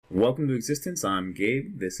Welcome to Existence. I'm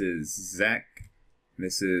Gabe. This is Zach.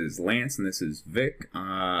 This is Lance, and this is Vic.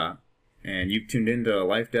 And you've tuned into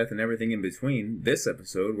Life, Death, and everything in between. This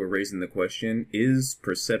episode, we're raising the question: is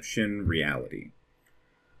perception reality?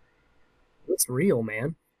 It's real,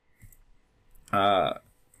 man. Yeah.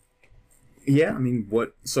 I mean,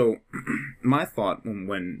 what? So, my thought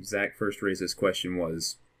when Zach first raised this question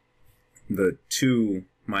was my two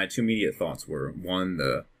immediate thoughts were: one,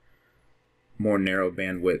 the more narrow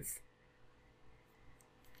bandwidth,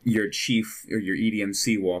 your chief or your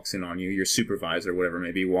EDMC walks in on you, your supervisor, whatever it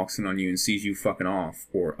may be, walks in on you and sees you fucking off,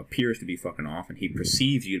 or appears to be fucking off, and he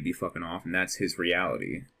perceives you to be fucking off, and that's his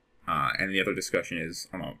reality. And the other discussion is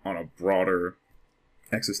on a broader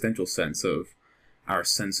existential sense of our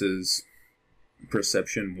senses,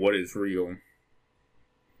 perception, what is real.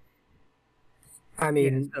 I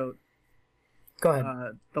mean, so go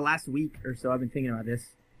ahead. the last week or so, I've been thinking about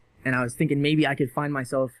this, and I was thinking maybe I could find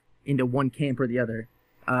myself into one camp or the other.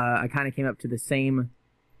 I kind of came up to the same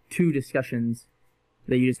two discussions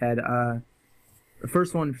that you just had. The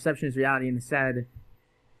first one, perception is reality, and the sad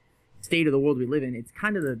state of the world we live in. It's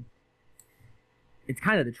kind of the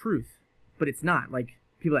truth, but it's not. Like,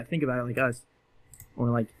 people that think about it, like us,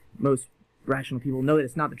 or like most rational people, know that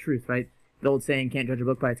it's not the truth, right? The old saying, "Can't judge a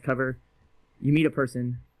book by its cover." You meet a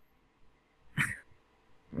person.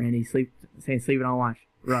 Randy, saying sleep it on watch.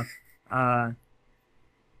 Rough.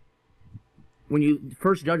 When you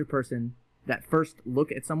first judge a person, that first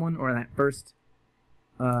look at someone, or that first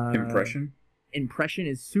impression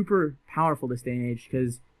is super powerful this day and age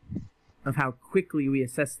because of how quickly we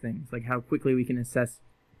assess things, like how quickly we can assess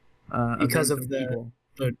Because of people.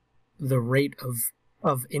 the rate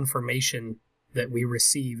of information that we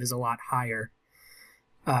receive is a lot higher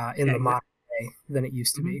in the modern day than it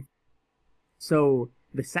used to be. So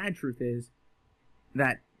the sad truth is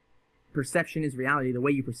that perception is reality. The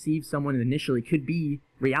way you perceive someone initially could be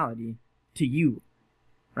reality to you,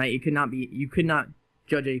 right? It could not be. You could not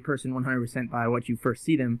judge a person 100% by what you first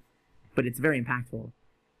see them, but it's very impactful.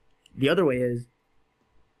 The other way is,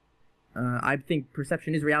 I think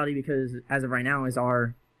perception is reality because as of right now, as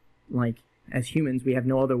humans, we have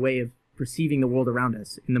no other way of perceiving the world around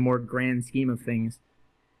us in the more grand scheme of things.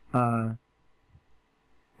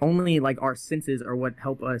 Only like our senses are what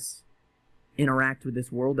help us interact with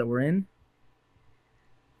this world that we're in.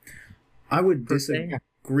 I would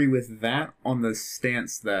disagree with that on the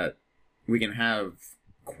stance that we can have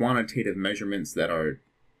quantitative measurements that are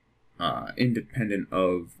independent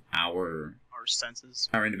of our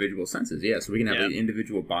individual senses. Yeah, so we can have an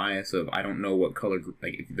individual bias of, I don't know what color,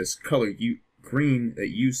 like if this color green that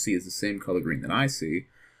you see is the same color green that I see,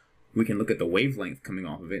 we can look at the wavelength coming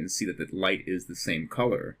off of it and see that the light is the same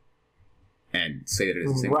color and say that it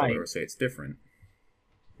is the same color or say it's different.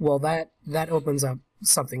 Well, that opens up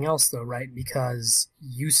something else, though, right? Because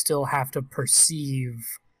you still have to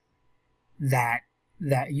perceive that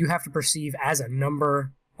you have to perceive as a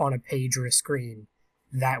number on a page or a screen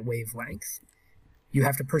that wavelength. You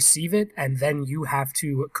have to perceive it, and then you have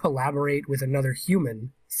to collaborate with another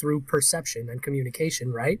human through perception and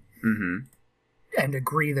communication, right? Mm-hmm. And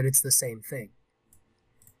agree that it's the same thing.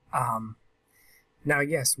 Now,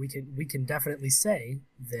 yes, we can definitely say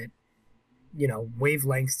that,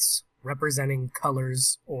 wavelengths representing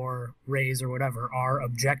colors or rays or whatever are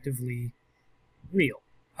objectively real,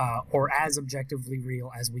 or as objectively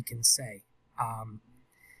real as we can say.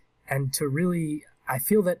 And to really, I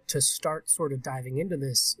feel that to start sort of diving into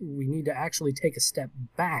this, we need to actually take a step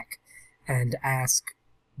back and ask,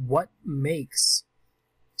 what makes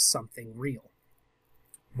something real?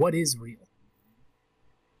 What is real?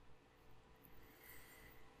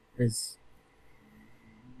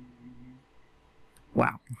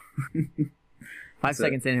 Wow. 5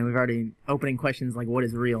 seconds in and we've already opening questions like, what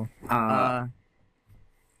is real? Go.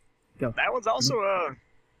 That one's also I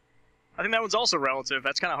think that one's also relative.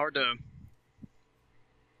 That's kind of hard to.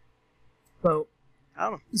 Well, I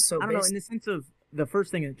don't know. So I don't know, in the sense of the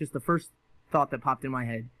first thought that popped in my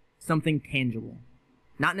head, something tangible.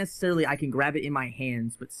 Not necessarily I can grab it in my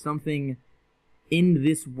hands, but something in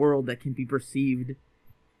this world that can be perceived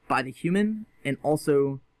by the human, and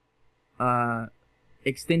also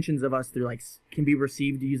extensions of us through can be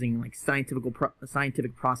received using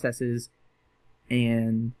scientific processes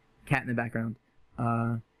and cat in the background.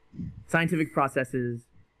 Scientific processes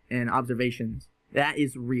and observations. That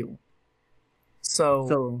is real.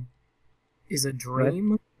 So is a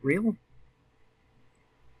dream real?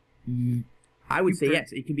 I would say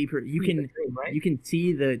yes. It can be. You can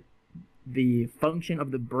see the function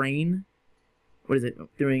of the brain. What is it?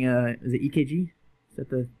 Doing is it EKG? Is that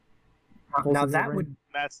the? Now that would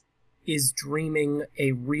is dreaming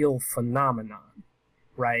a real phenomenon,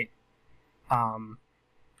 right?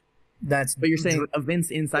 That's. But you're saying events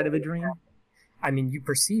inside of a dream? I mean, you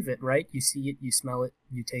perceive it, right? You see it, you smell it,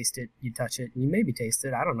 you taste it, you touch it, you maybe taste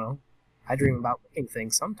it. I don't know. I dream about looking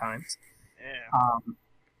things sometimes. Yeah.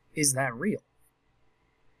 Is that real?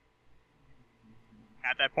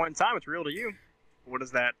 At that point in time, it's real to you. What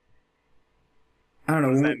does that? I don't know.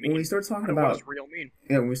 What does that When mean? we start talking What about does real mean?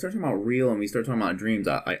 yeah, when we start talking about real and we start talking about dreams,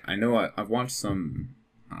 I know I've watched some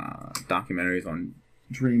documentaries on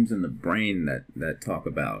dreams in the brain that talk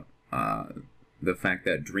about the fact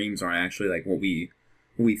that dreams aren't actually like what we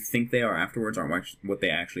think they are afterwards, aren't what they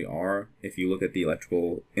actually are. If you look at the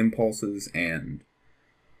electrical impulses and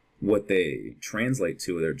what they translate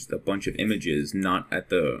to, they're just a bunch of images, not at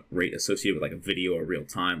the rate associated with like a video or real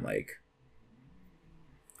time, like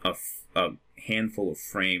a handful of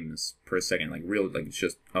frames per second, like real, like it's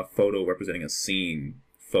just a photo representing a scene,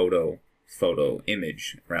 photo,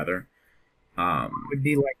 image rather. Would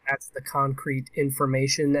be like that's the concrete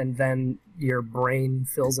information, and then your brain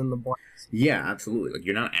fills in the blanks. Yeah, absolutely. Like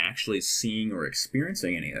you're not actually seeing or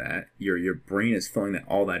experiencing any of that. Your brain is filling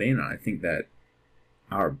all that in. And I think that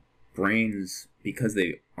our brains, because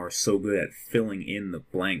they are so good at filling in the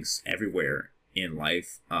blanks everywhere in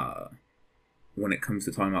life, when it comes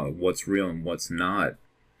to talking about like, what's real and what's not,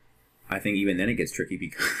 I think even then it gets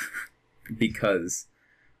tricky because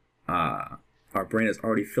our brain is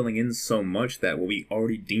already filling in so much that what we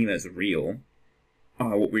already deem as real,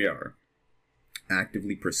 what we are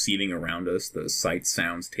actively perceiving around us, the sight,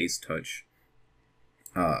 sounds, taste, touch,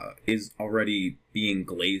 is already being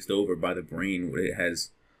glazed over by the brain, what it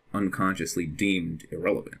has unconsciously deemed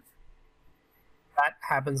irrelevant. That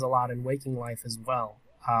happens a lot in waking life as well.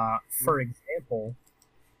 For example,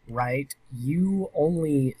 right, you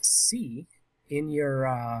only see in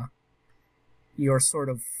your sort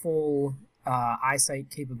of full eyesight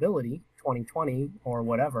capability, 20/20 or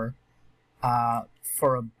whatever,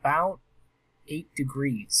 for about 8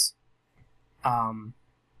 degrees.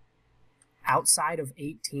 Outside of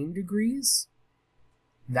 18 degrees,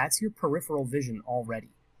 that's your peripheral vision already.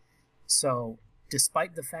 So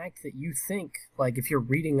despite the fact that you think, like if you're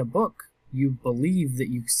reading a book, you believe that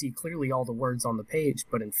you see clearly all the words on the page,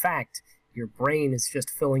 but in fact, your brain is just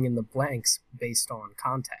filling in the blanks based on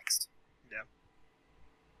context.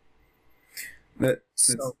 That's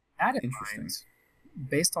So that in interesting. mind,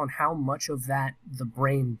 based on how much of that the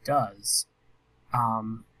brain does,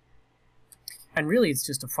 and really it's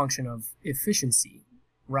just a function of efficiency,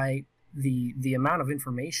 right? The amount of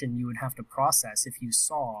information you would have to process if you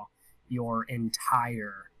saw your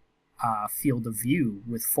entire field of view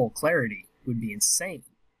with full clarity would be insane.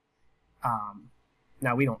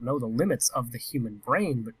 Now, we don't know the limits of the human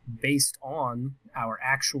brain, but based on our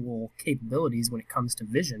actual capabilities when it comes to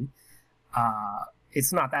vision,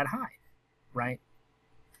 it's not that high, right?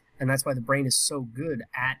 And that's why the brain is so good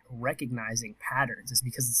at recognizing patterns. It's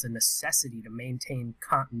because it's a necessity to maintain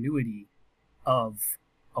continuity of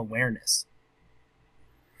awareness.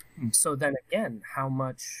 So then again, how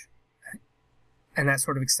much, and that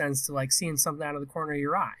sort of extends to like seeing something out of the corner of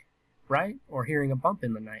your eye, right? Or hearing a bump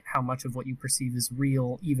in the night. How much of what you perceive is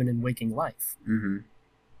real even in waking life? Mm-hmm.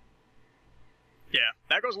 Yeah,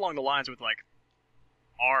 that goes along the lines with like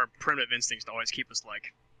our primitive instincts to always keep us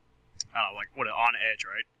like what on edge,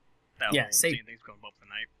 right? That Yeah, whole safe. seeing things going up in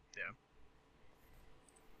the night. Yeah.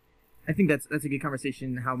 I think that's a good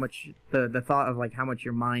conversation. How much the thought of like how much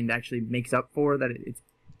your mind actually makes up for that it's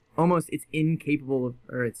almost it's incapable of,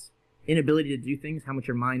 or its inability to do things. How much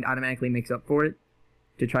your mind automatically makes up for it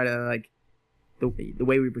to try to like the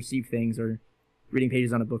way we perceive things or reading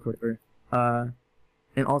pages on a book or whatever.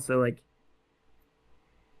 And also like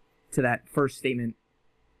to that first statement,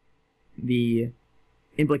 the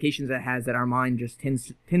implications that has that our mind just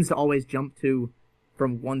tends to always jump to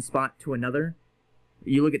from one spot to another.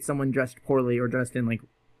 You look at someone dressed poorly or dressed in like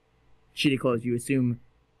shitty clothes, you assume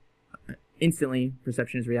instantly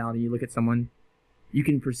perception is reality. You look at someone, you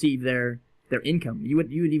can perceive their income. You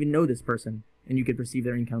would even know this person and you could perceive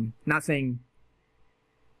their income. Not saying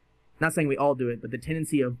we all do it, but the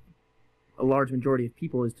tendency of a large majority of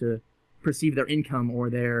people is to perceive their income or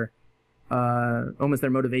their almost their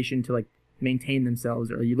motivation to like maintain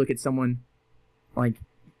themselves. Or you look at someone like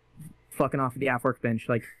fucking off at the aft workbench,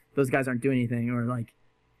 like those guys aren't doing anything, or like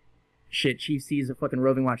shit, Chief sees a fucking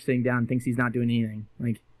roving watch sitting down and thinks he's not doing anything.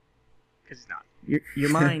 Like, Because he's not. your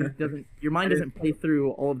mind doesn't play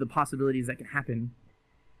through all of the possibilities that can happen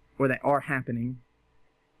or that are happening.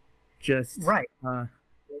 Just Right.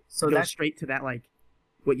 So go that's straight to that, like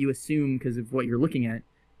what you assume because of what you're looking at,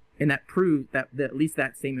 and that proves that at least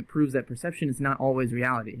that statement proves that perception is not always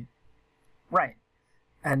reality. Right.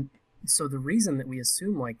 And so the reason that we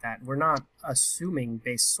assume like that, we're not assuming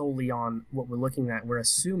based solely on what we're looking at. We're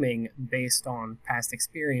assuming based on past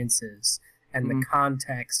experiences and the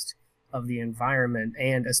context of the environment,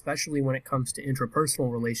 and especially when it comes to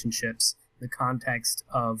intrapersonal relationships, the context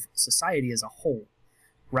of society as a whole,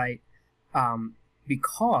 right?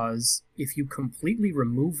 Because if you completely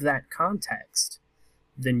remove that context,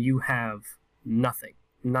 then you have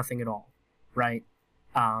nothing at all, right?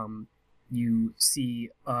 You see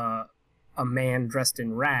a man dressed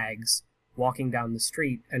in rags walking down the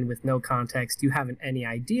street, and with no context, you haven't any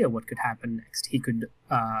idea what could happen next. He could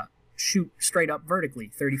shoot straight up vertically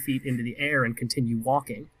 30 feet into the air and continue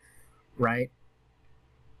walking, right?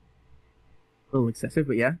 A little excessive,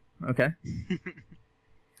 but yeah, okay.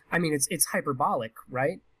 I mean, it's hyperbolic,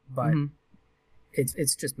 right? But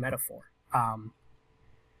it's just metaphor.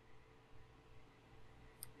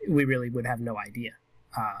 We really would have no idea.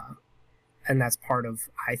 And that's part of,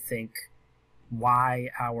 I think, why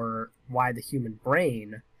the human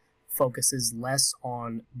brain focuses less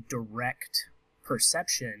on direct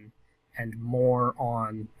perception and more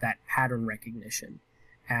on that pattern recognition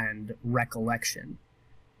and recollection,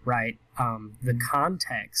 right? The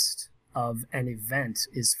context of an event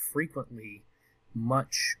is frequently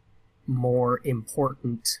much more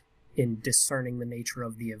important in discerning the nature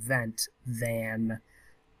of the event than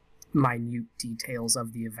minute details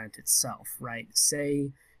of the event itself, right?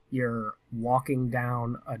 Say you're walking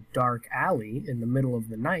down a dark alley in the middle of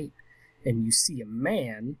the night and you see a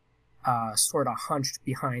man sort of hunched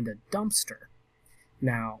behind a dumpster.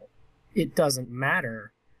 Now, it doesn't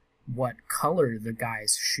matter what color the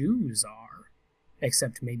guy's shoes are,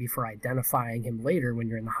 except maybe for identifying him later when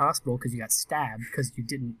you're in the hospital because you got stabbed because you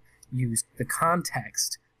didn't use the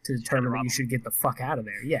context to determine that you should get the fuck out of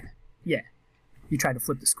there. Yeah. You tried to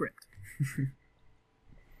flip the script.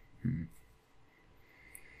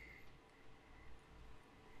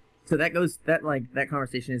 So that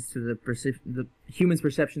conversation is to the humans'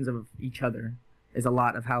 perceptions of each other is a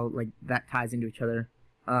lot of how that ties into each other.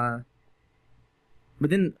 But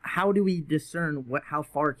then how do we discern how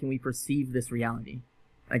far can we perceive this reality?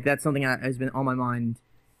 That's something that has been on my mind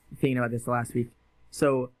thinking about this the last week.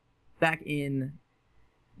 So back in,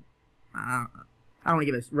 I don't want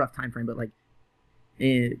to give a rough time frame, but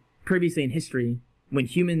previously in history, when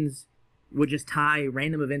humans would just tie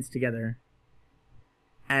random events together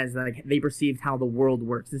as they perceived how the world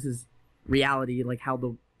works. This is reality, how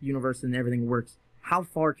the universe and everything works. How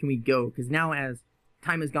far can we go? Because now as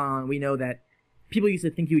time has gone on, we know that people used to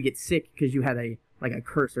think you would get sick because you had a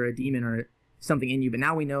curse or a demon or something in you, but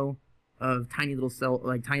now we know of tiny little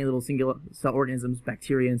single cell organisms,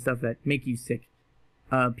 bacteria and stuff that make you sick.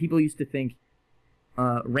 People used to think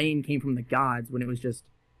rain came from the gods when it was just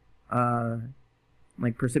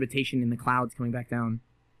precipitation in the clouds coming back down.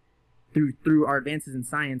 Through our advances in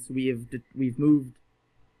science, we've moved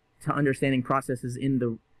to understanding processes in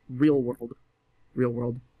the real world where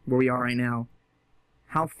we are right now.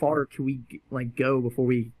 How far can we go before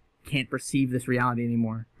we can't perceive this reality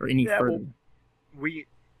anymore or any further? Well,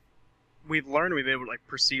 we've learned we've been able to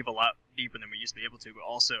perceive a lot deeper than we used to be able to, but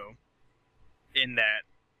also in that,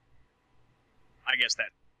 I guess that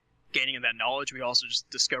gaining of that knowledge, we also just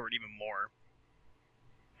discovered even more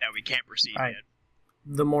that we can't perceive yet.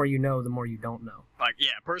 The more you know, the more you don't know.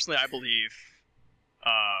 Personally, I believe,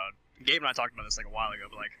 Gabe and I talked about this a while ago,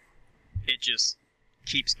 but it just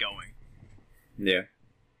keeps going. Yeah.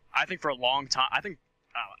 I think for a long time,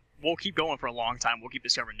 we'll keep going for a long time. We'll keep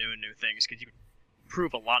discovering new and new things because you can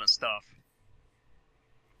prove a lot of stuff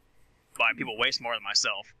by people way smarter than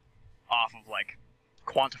myself off of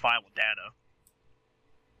quantifiable data.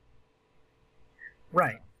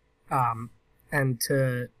 Right. And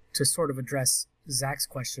to sort of address Zach's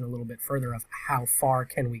question a little bit further of how far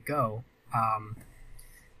can we go,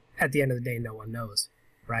 at the end of the day, no one knows,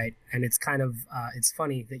 right? And it's kind of, it's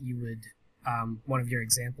funny that you would, one of your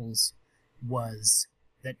examples was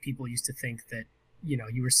that people used to think that,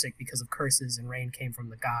 you were sick because of curses and rain came from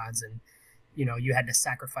the gods and, you had to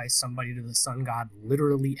sacrifice somebody to the sun god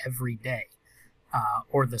literally every day,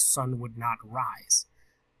 or the sun would not rise.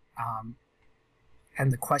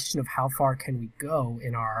 And the question of how far can we go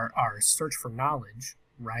in our search for knowledge,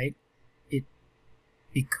 right? It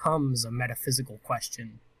becomes a metaphysical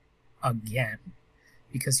question again,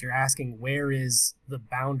 because you're asking where is the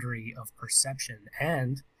boundary of perception?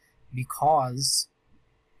 And because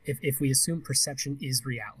if we assume perception is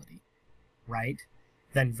reality, right?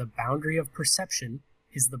 Then the boundary of perception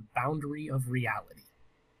is the boundary of reality.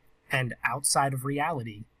 And outside of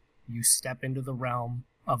reality, you step into the realm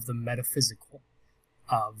of the metaphysical.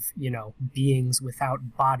 of, you know, beings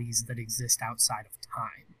without bodies that exist outside of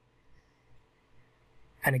time.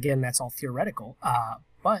 And again, that's all theoretical.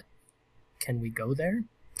 But can we go there?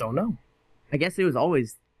 Don't know. I guess it was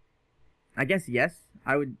always. I guess yes.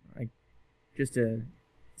 I would just to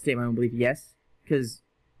state my own belief. Yes, because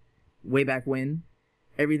way back when,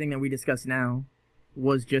 everything that we discuss now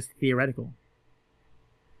was just theoretical.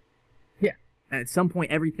 Yeah. At some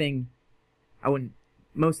point, everything.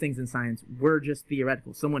 Most things in science were just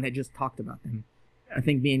theoretical. Someone had just talked about them. I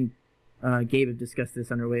think me and Gabe have discussed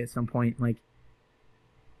this underway at some point. Like,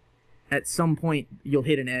 at some point, you'll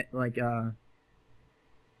hit an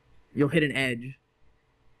you'll hit an edge,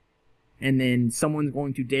 and then someone's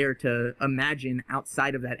going to dare to imagine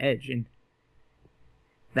outside of that edge, and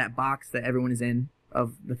that box that everyone is in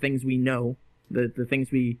of the things we know, the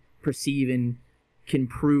things we perceive and can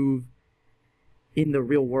prove in the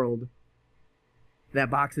real world. That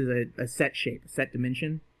box is a set shape, a set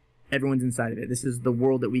dimension. Everyone's inside of it. This is the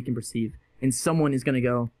world that we can perceive. And someone is going to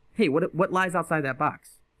go, hey, what lies outside that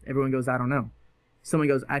box? Everyone goes, I don't know. Someone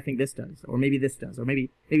goes, I think this does, or maybe this does, or maybe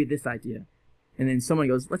this idea. And then someone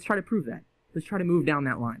goes, let's try to prove that. Let's try to move down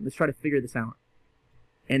that line. Let's try to figure this out.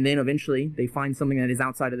 And then eventually they find something that is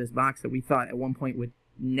outside of this box that we thought at one point would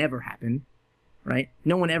never happen, right?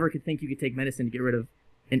 No one ever could think you could take medicine to get rid of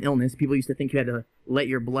an illness. People used to think you had to let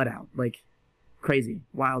your blood out, like crazy,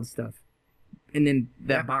 wild stuff. And then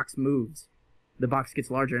that box moves. The box gets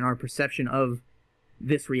larger, and our perception of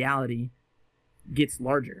this reality gets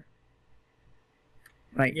larger.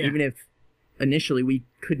 Right? Yeah. Even if initially we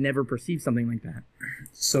could never perceive something like that.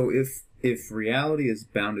 So if reality is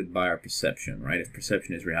bounded by our perception, right? If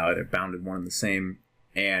perception is reality, they're bounded one and the same,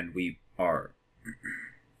 and we are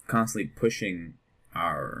constantly pushing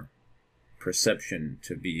our perception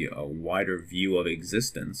to be a wider view of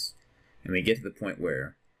existence, and we get to the point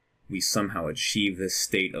where we somehow achieve this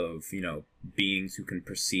state of, you know, beings who can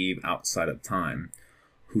perceive outside of time,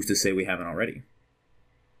 who's to say we haven't already?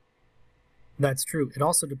 That's true. It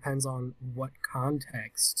also depends on what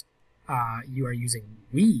context you are using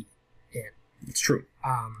 "we" in. It's true.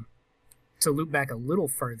 To loop back a little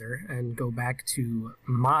further and go back to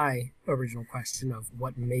my original question of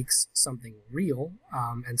what makes something real,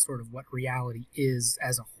 and sort of what reality is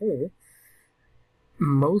as a whole,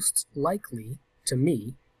 most likely, to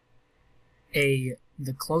me,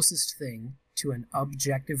 the closest thing to an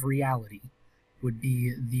objective reality would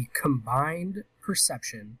be the combined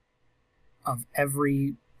perception of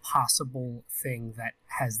every possible thing that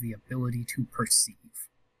has the ability to perceive,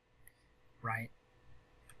 right?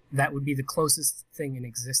 That would be the closest thing in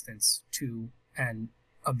existence to an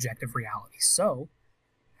objective reality. So,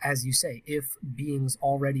 as you say, if beings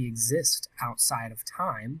already exist outside of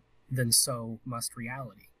time, then so must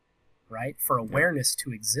reality, right? For awareness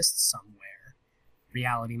to exist somewhere,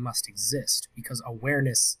 reality must exist, because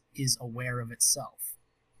awareness is aware of itself,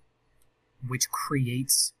 which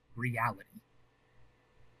creates reality.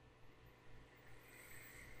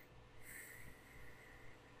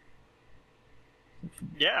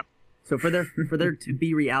 Yeah. So for there to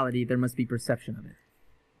be reality, there must be perception of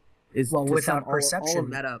it. Well, without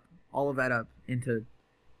perception, all of that up into.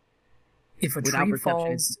 If a tree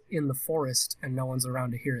falls in the forest and no one's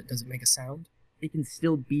around to hear it, does it make a sound? It can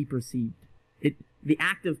still be perceived. The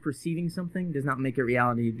act of perceiving something does not make it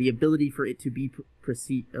reality. The ability for it to be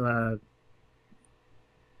perceived.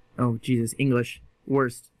 Oh Jesus, English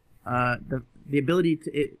worst. The ability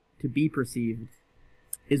to be perceived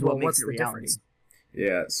is what makes it reality. Difference?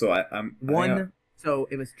 Yeah. So So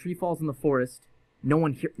if a tree falls in the forest, no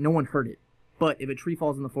one heard it. But if a tree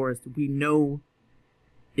falls in the forest, we know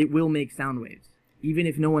it will make sound waves. Even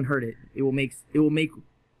if no one heard it, it will make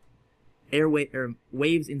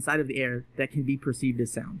waves inside of the air that can be perceived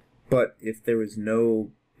as sound. But if there is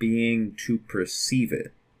no being to perceive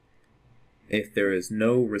it, if there is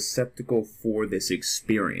no receptacle for this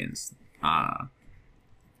experience,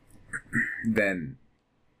 then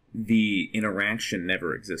the interaction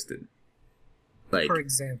never existed. Like, for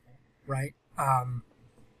example, right?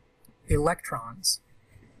 Electrons.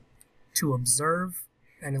 To observe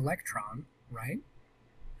an electron, right?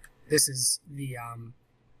 This is the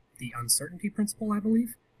uncertainty principle, I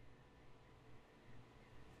believe.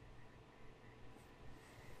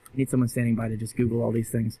 I need someone standing by to just Google all these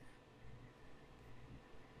things.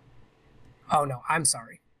 Oh no, I'm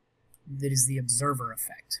sorry. That is the observer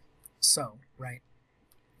effect. So, right,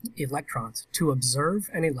 electrons. To observe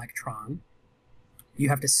an electron, you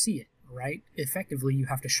have to see it, right? Effectively, you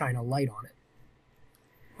have to shine a light on it.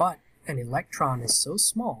 But an electron is so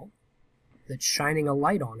small that shining a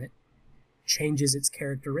light on it changes its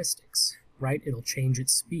characteristics, right? It'll change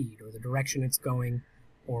its speed or the direction it's going,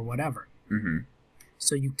 or whatever. Mm-hmm.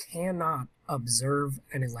 So you cannot observe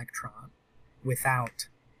an electron without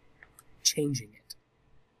changing it.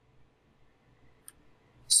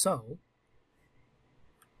 So,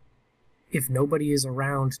 if nobody is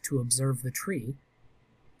around to observe the tree,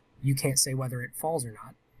 you can't say whether it falls or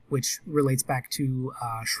not, which relates back to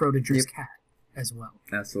Schrodinger's cat as well.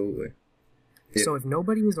 Absolutely. So if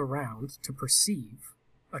nobody is around to perceive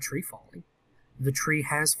a tree falling, the tree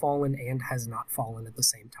has fallen and has not fallen at the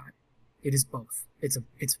same time. It is both. It's a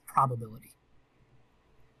probability.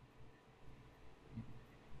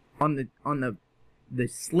 On the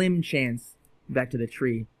slim chance, back to the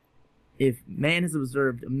tree, if man has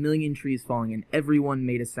observed 1 million trees falling and every one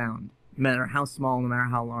made a sound, no matter how small, no matter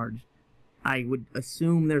how large, I would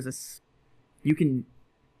assume you can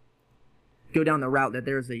go down the route that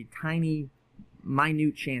there's a tiny,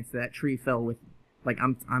 minute chance that tree fell with, like,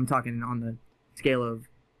 I'm talking on the scale of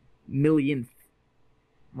millionth,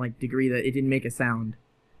 like, degree that it didn't make a sound.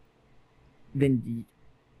 Then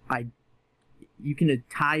you can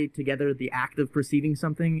tie together the act of perceiving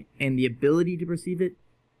something and the ability to perceive it.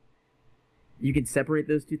 You can separate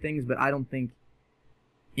those two things, but I don't think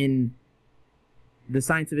in the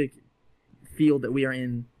scientific field that we are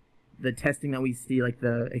in, the testing that we see, like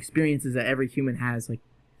the experiences that every human has, like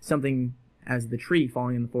something as the tree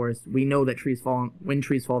falling in the forest, we know that when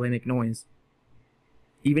trees fall, they make noise.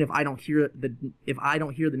 Even if I don't hear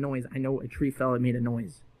the noise, I know a tree fell, it made a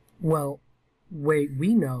noise. Well,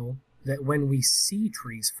 we know that when we see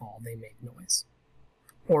trees fall, they make noise.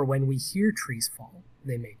 Or when we hear trees fall,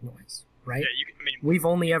 they make noise, right? Yeah, we've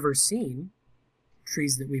only ever seen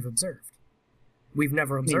trees that we've observed. We've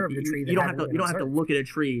never observed a tree that you don't have to look at a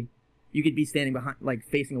tree. You could be standing behind, like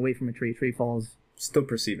facing away from a tree. A tree falls. Still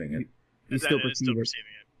perceiving it. You still perceive it.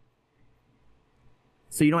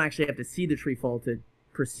 So you don't actually have to see the tree fall to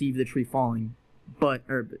perceive the tree falling,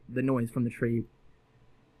 or the noise from the tree.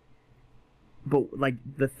 But like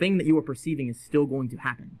the thing that you are perceiving is still going to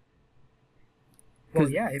happen. Well,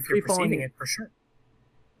 yeah, if you're perceiving it, for sure.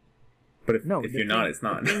 But if you're not, it's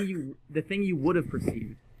not. The thing you would have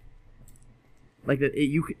perceived, like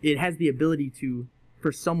it has the ability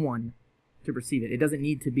for someone to perceive it. It doesn't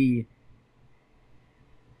need to be.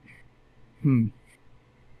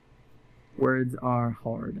 Words are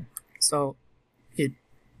hard. So,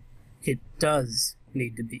 it does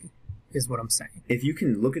need to be, is what I'm saying. If you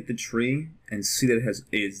can look at the tree and see that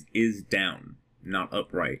it is down, not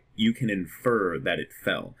upright, you can infer that it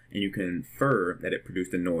fell, and you can infer that it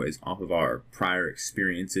produced a noise off of our prior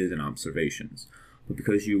experiences and observations. But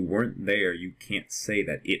because you weren't there, you can't say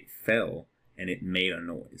that it fell and it made a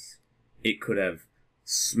noise. It could have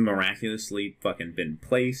miraculously fucking been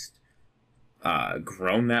placed,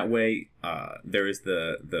 grown that way. There is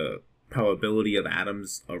the probability of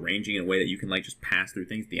atoms arranging in a way that you can like just pass through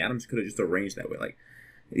things. The atoms could have just arranged that way. Like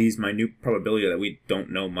these minute probability that we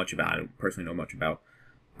don't know much about, I don't personally know much about.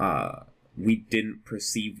 We didn't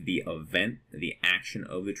perceive the event, the action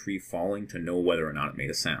of the tree falling to know whether or not it made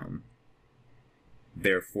a sound.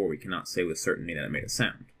 Therefore, we cannot say with certainty that it made a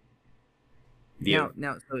sound. Now,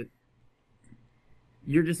 so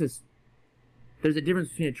you're just there's a difference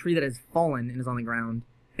between a tree that has fallen and is on the ground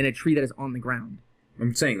and a tree that is on the ground.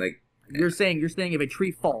 I'm saying, like, you're saying if a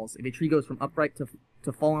tree falls, if a tree goes from upright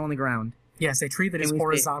to falling on the ground. Yes, a tree that is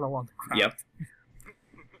horizontal on the ground. Yep.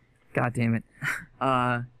 God damn it.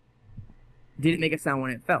 Did it make a sound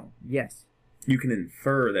when it fell? Yes. You can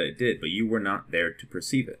infer that it did, but you were not there to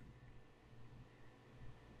perceive it.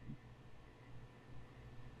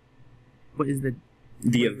 What is the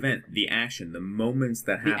event, the action, the moments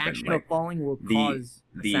that happen? The action of falling will cause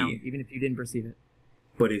a sound, even if you didn't perceive it.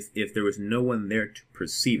 But if there was no one there to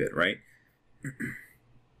perceive it, right?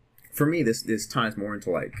 For me, this ties more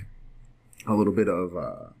into like a little bit of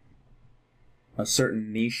a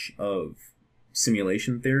certain niche of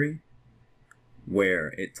simulation theory, where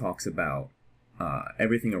it talks about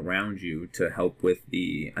everything around you to help with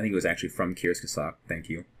I think it was actually from Kiyosaki, thank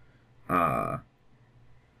you.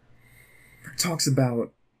 Talks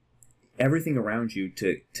about everything around you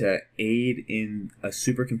to aid in a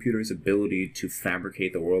supercomputer's ability to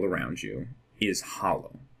fabricate the world around you is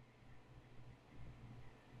hollow.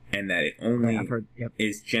 And that it only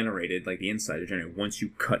is generated, like the insides are generated, once you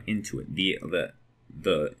cut into it.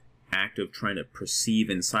 The act of trying to perceive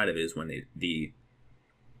inside of it is when the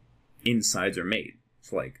insides are made.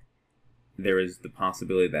 So like there is the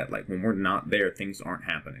possibility that like when we're not there, things aren't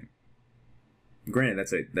happening.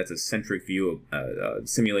 Granted, that's a centric view of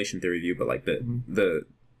simulation theory view, but like the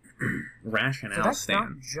rationale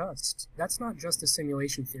stands. That's not just a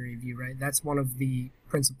simulation theory view, right? That's one of the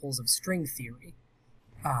principles of string theory,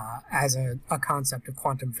 as a concept of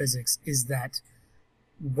quantum physics is that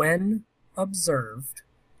when observed,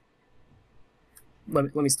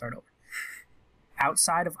 let me start over.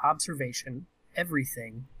 Outside of observation,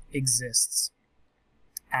 everything exists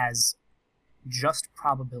as just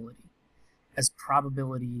probability, as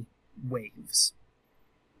probability waves.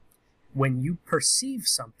 When you perceive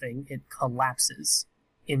something, it collapses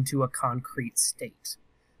into a concrete state,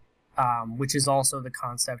 which is also the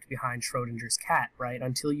concept behind Schrodinger's cat, right?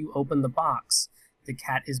 Until you open the box, the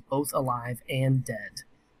cat is both alive and dead,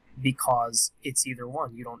 because it's either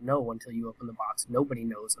one. You don't know until you open the box. Nobody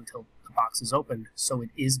knows until the box is opened, so it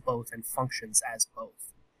is both and functions as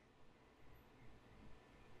both.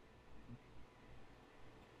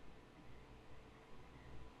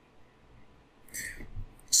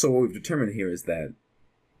 So what we've determined here is that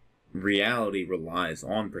reality relies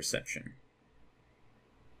on perception.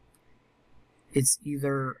 It's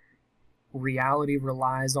either reality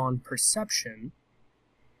relies on perception,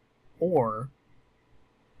 or,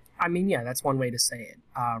 I mean, yeah, that's one way to say it.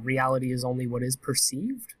 Reality is only what is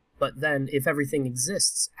perceived, but then if everything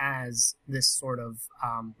exists as this sort of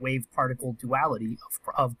wave-particle duality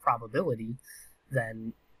of probability,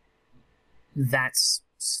 then that's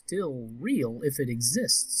still real if it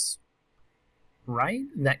exists, right?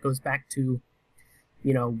 That goes back to,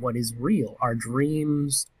 what is real? Are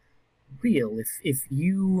dreams real? If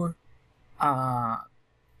you, go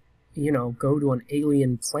to an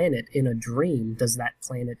alien planet in a dream, does that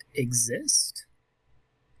planet exist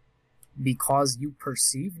because you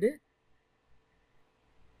perceived it?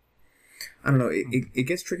 I don't know. It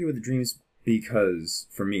gets tricky with the dreams because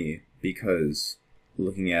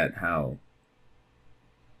looking at how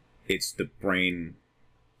it's the brain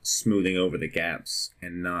smoothing over the gaps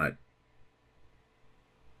and not...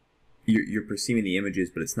 You're perceiving the images,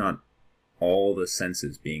 but it's not all the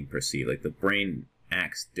senses being perceived. Like, the brain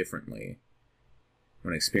acts differently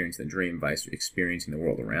when experiencing the dream by experiencing the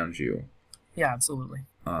world around you. Yeah, absolutely.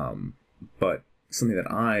 But something that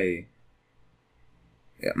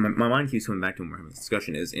my mind keeps coming back to when we're having this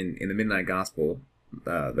discussion is in the Midnight Gospel,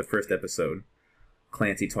 the first episode,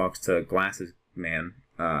 Clancy talks to Glasses Man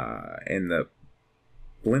in the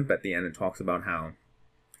blimp at the end and talks about how...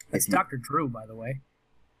 It's Dr. Drew, by the way.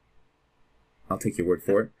 I'll take your word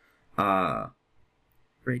for it.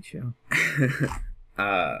 Great show.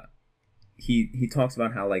 He talks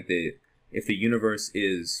about how, like, if the universe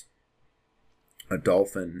is a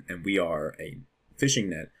dolphin and we are a fishing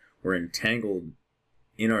net, we're entangled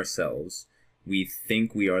in ourselves. We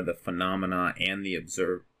think we are the phenomena and the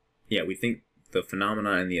observer. Yeah, we think the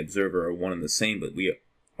phenomena and the observer are one and the same, but we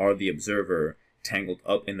are the observer tangled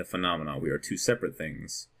up in the phenomena. We are two separate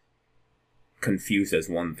things, confused as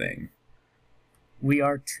one thing. We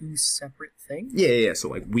are two separate things? Yeah. So,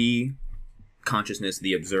 like, we, consciousness,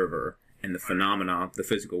 the observer, and the phenomena, the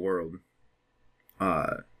physical world,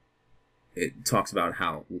 it talks about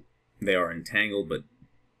how they are entangled but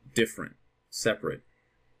different, separate.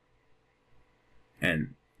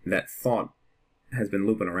 And that thought has been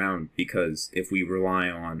looping around because if we rely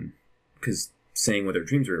on... Because saying whether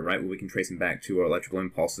dreams are real, right? Well, we can trace them back to our electrical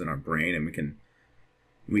impulses in our brain, and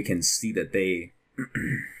we can see that they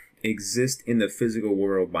exist in the physical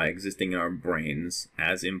world by existing in our brains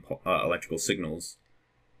as electrical signals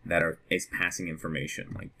that is passing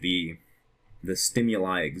information. Like the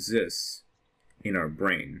stimuli exists in our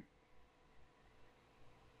brain.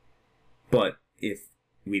 But if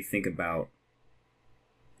we think about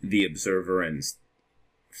the observer and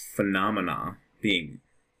phenomena being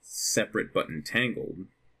separate but entangled,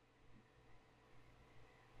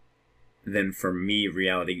 then for me,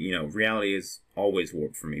 reality, reality is always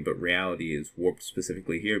warped for me, but reality is warped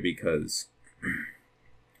specifically here because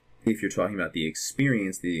if you're talking about the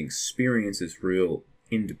experience is real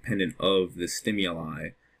independent of the stimuli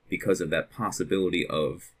because of that possibility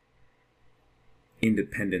of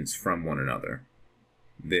independence from one another,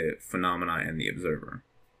 the phenomena and the observer.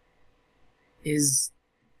 Is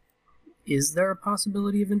there a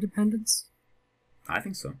possibility of independence? I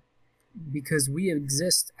think so. Because we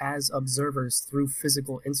exist as observers through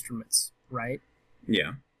physical instruments, right?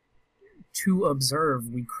 Yeah. To observe,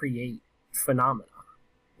 we create phenomena.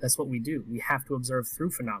 That's what we do. We have to observe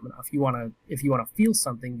through phenomena. If you want to feel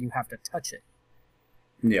something, you have to touch it.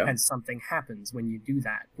 Yeah. And something happens when you do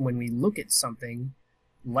that. When we look at something,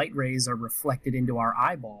 light rays are reflected into our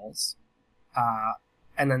eyeballs,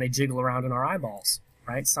 and then they jiggle around in our eyeballs,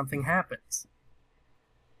 right? Something happens.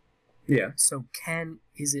 Yeah. So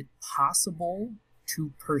is it possible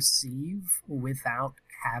to perceive without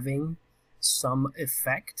having some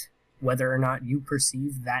effect, whether or not you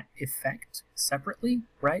perceive that effect separately,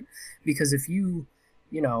 right? Because if you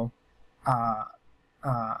you know, uh,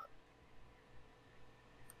 uh,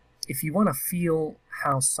 if you want to feel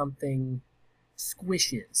how something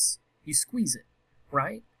squishes, you squeeze it,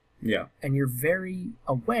 right? Yeah. And you're very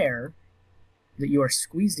aware that you are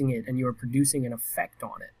squeezing it and you are producing an effect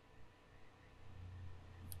on it.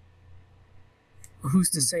 Who's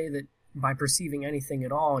to say that by perceiving anything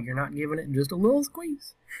at all, you're not giving it just a little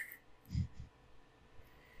squeeze?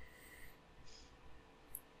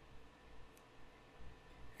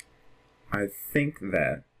 I think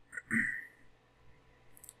that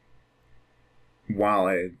while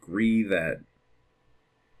I agree that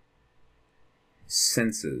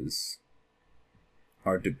senses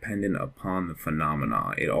are dependent upon the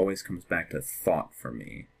phenomena, it always comes back to thought for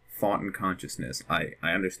me. Thought and consciousness. I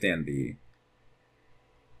understand the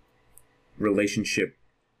relationship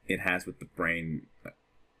it has with the brain,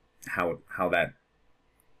 how that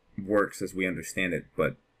works as we understand it,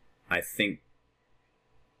 but I think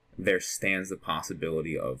there stands the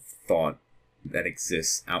possibility of thought that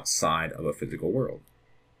exists outside of a physical world.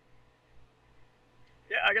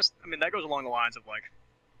 Yeah, I guess, I mean, that goes along the lines of, like,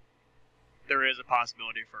 there is a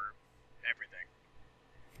possibility for everything.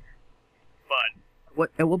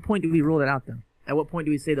 But At what point do we rule that out, though? At what point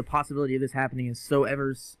do we say the possibility of this happening is so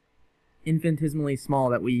ever infinitesimally small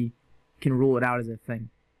that we can rule it out as a thing?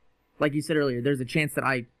 Like you said earlier, there's a chance that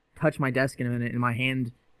I touch my desk in a minute and my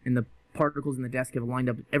hand and the particles in the desk have lined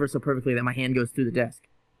up ever so perfectly that my hand goes through the desk.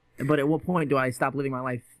 But at what point do I stop living my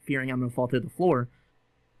life fearing I'm going to fall to the floor,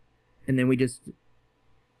 and then we just,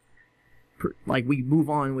 like, we move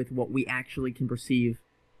on with what we actually can perceive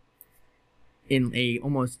in a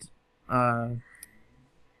almost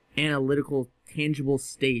analytical, tangible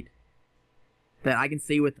state that I can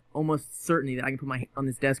say with almost certainty that I can put my hand on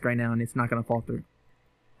this desk right now and it's not going to fall through.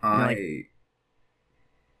 I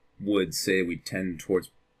would say we tend towards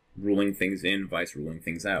ruling things in, vice ruling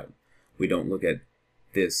things out. We don't look at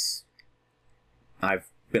this, I've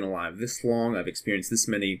been alive this long, I've experienced this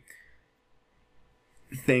many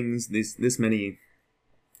things, this many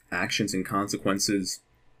actions and consequences.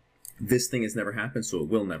 This thing has never happened, so it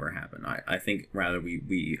will never happen. I think rather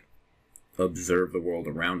we observe the world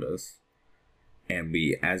around us, and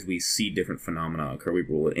as we see different phenomena occur, we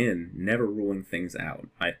rule it in, never ruling things out.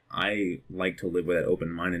 I like to live with that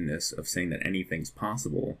open-mindedness of saying that anything's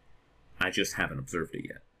possible, I just haven't observed it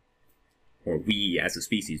yet. Or we as a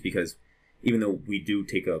species, because even though we do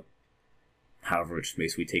take up however much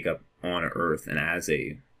space we take up on Earth, and as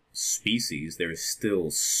a species, there is still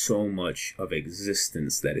so much of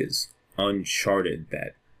existence that is uncharted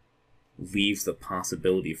that leaves the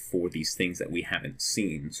possibility for these things that we haven't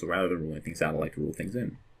seen. So rather than ruling things out, I like to rule things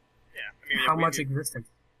in. yeah, I mean, How much existence?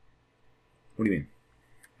 What do you mean?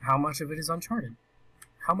 How much of it is uncharted?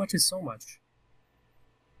 How much is so much?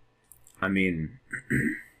 I mean,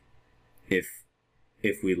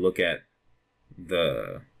 if we look at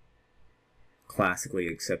the classically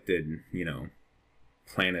accepted,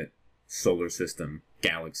 planet, solar system,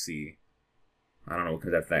 galaxy, I don't know,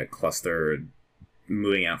 because that's that cluster,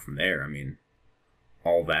 moving out from there, I mean,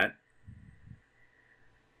 all that.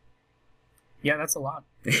 Yeah, that's a lot.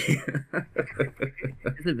 That's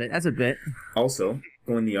a bit. Also,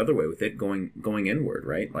 going the other way with it, going inward,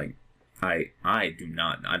 right? Like, I do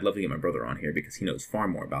not. I'd love to get my brother on here because he knows far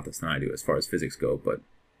more about this than I do as far as physics go. But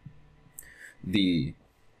the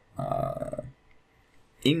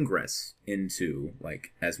ingress into,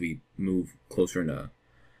 like, as we move closer into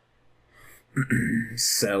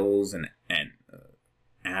cells and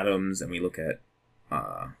atoms, and we look at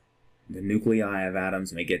the nuclei of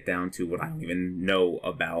atoms, and we get down to what I don't even know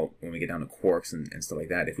about when we get down to quarks and stuff like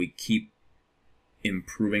that. If we keep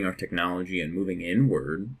improving our technology and moving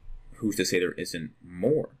inward, who's to say there isn't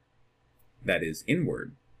more that is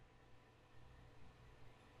inward?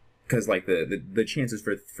 Because, like, the chances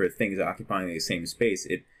for things occupying the same space,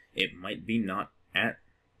 it might be not at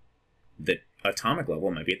the atomic level,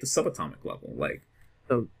 it might be at the subatomic level. Like,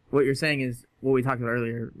 So what you're saying is what we talked about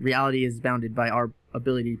earlier. Reality is bounded by our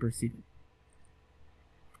ability to perceive it.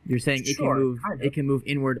 You're saying Sure, kind of. it can move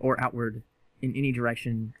inward or outward in any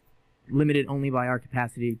direction, limited only by our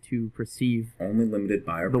capacity to perceive. only limited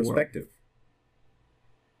by our The world. perspective.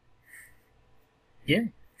 Yeah.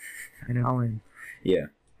 I know. I'll in. Yeah.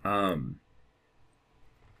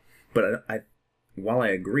 But while I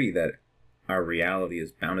agree that our reality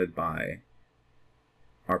is bounded by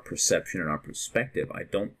our perception and our perspective, I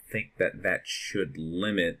don't think that should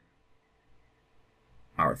limit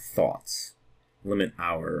our thoughts, limit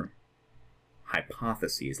our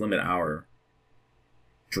hypotheses, limit our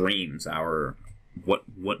dreams, our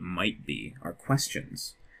what might be, our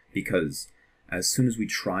questions. Because as soon as we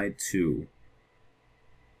try to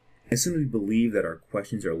as soon as we believe that our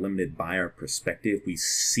questions are limited by our perspective, we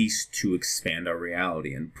cease to expand our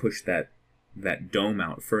reality and push that dome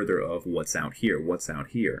out further of what's out here, what's out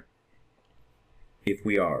here. If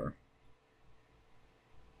we are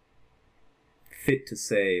fit to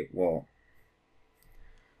say, well,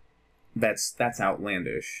 that's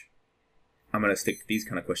outlandish, I'm going to stick to these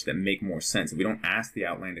kind of questions that make more sense. If we don't ask the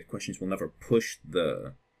outlandish questions, we'll never push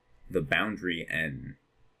the boundary and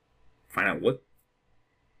find out what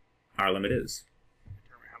our limit is.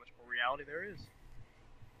 Determine how much more reality there is.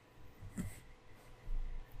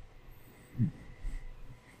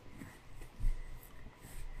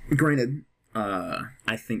 Granted,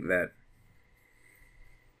 I think that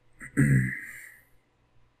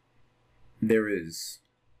there is...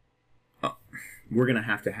 we're going to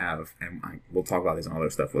have, and we'll talk about this and other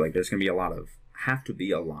stuff, but like there's going to be a lot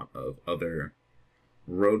of other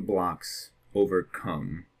roadblocks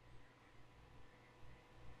overcome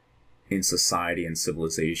in society and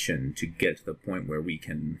civilization to get to the point where we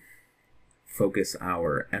can focus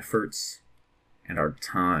our efforts and our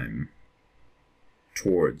time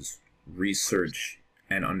towards research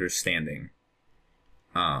and understanding.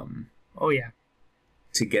 Oh yeah.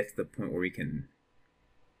 To get to the point where we can,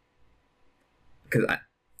 to get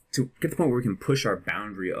to the point where we can push our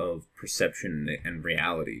boundary of perception and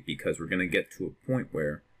reality, because we're going to get to a point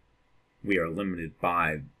where we are limited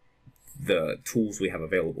by the tools we have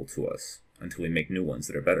available to us until we make new ones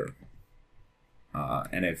that are better.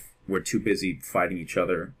 And if we're too busy fighting each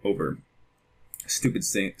other over stupid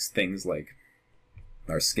things like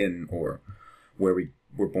our skin or where we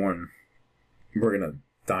were born, we're going to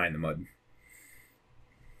die in the mud.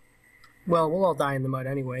 Well, we'll all die in the mud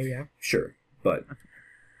anyway, yeah. Sure, but...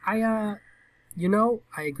 I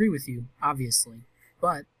agree with you, obviously,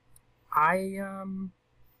 but I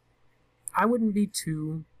wouldn't be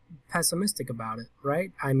too pessimistic about it,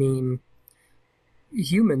 right? I mean,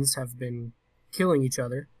 humans have been killing each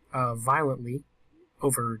other violently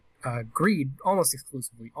over greed, almost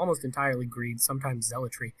exclusively, almost entirely greed, sometimes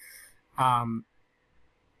zealotry,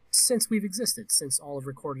 since we've existed, since all of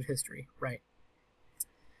recorded history, right?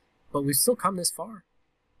 But we've still come this far.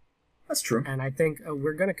 That's true. And I think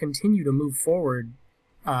we're going to continue to move forward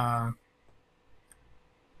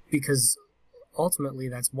because ultimately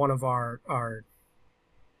that's one of our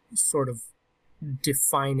sort of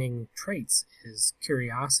defining traits is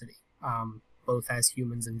curiosity, both as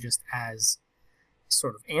humans and just as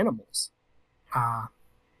sort of animals.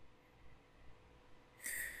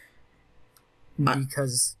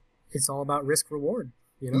 Because it's all about risk-reward,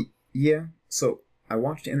 you know? Yeah. So I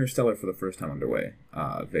watched Interstellar for the first time underway,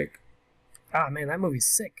 Vic. Ah, man, that movie's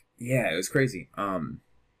sick. Yeah, it was crazy. And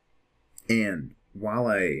while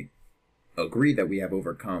I agree that we have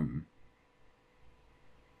overcome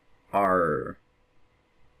our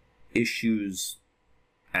issues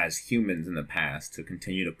as humans in the past to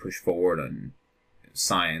continue to push forward on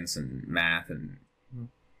science and math and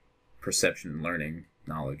perception and learning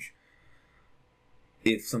knowledge,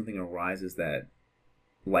 if something arises that,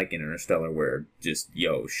 like in Interstellar, where just,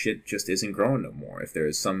 shit just isn't growing no more, if there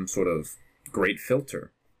is some sort of great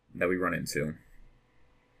filter that we run into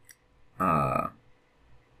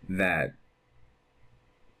that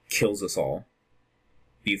kills us all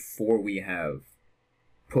before we have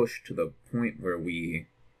pushed to the point where we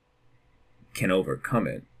can overcome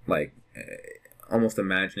it, like almost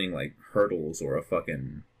imagining like hurdles or a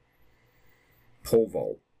fucking pole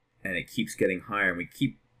vault, and it keeps getting higher and we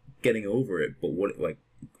keep getting over it, but what, like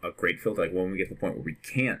a great filter, like when we get to the point where we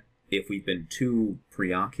can't, if we've been too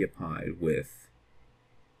preoccupied with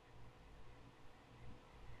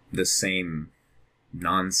the same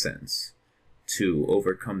nonsense to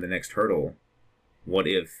overcome the next hurdle, what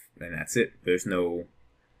if, and that's it, there's no,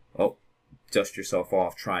 dust yourself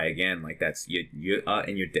off, try again, like that's,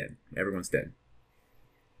 and you're dead. Everyone's dead.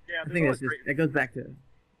 Yeah, I think that goes back to,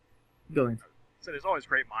 go in. So there's always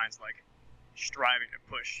great minds, like, striving to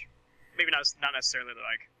push, maybe not necessarily to,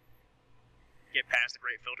 like, get past the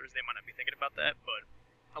great filters, they might not be thinking about that, but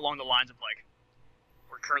along the lines of, like,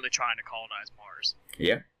 we're currently trying to colonize Mars.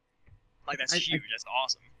 Yeah. Like, that's huge, that's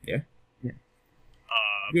awesome. Yeah. Yeah.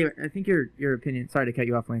 Yeah, I think your opinion, sorry to cut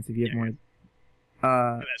you off, Lance, if you have more. No,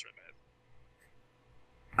 that's really bad.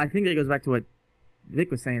 I think that goes back to what Vic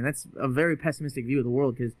was saying. That's a very pessimistic view of the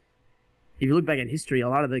world, because if you look back at history, a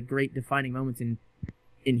lot of the great defining moments in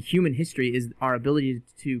human history is our ability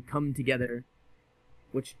to come together,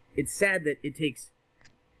 which it's sad that it takes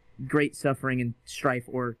great suffering and strife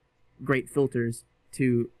or great filters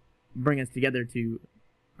to bring us together to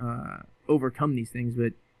overcome these things.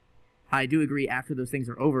 But I do agree, after those things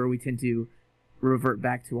are over, we tend to revert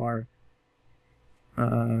back to our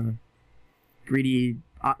greedy,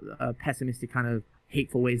 pessimistic kind of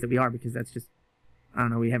hateful ways that we are, because that's just, I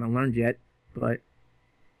don't know, we haven't learned yet. But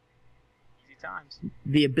Easy times.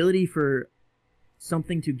 the ability for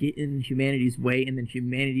something to get in humanity's way and then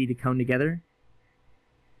humanity to come together,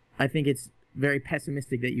 I think it's very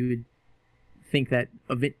pessimistic that you would think that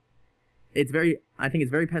of it. I think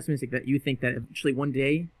it's very pessimistic that you think that eventually one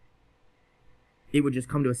day it would just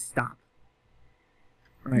come to a stop.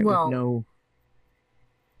 Right? Well, with no.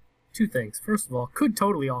 two things. First of all, could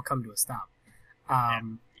totally all come to a stop.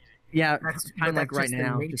 Yeah, That's, kind of like that's right just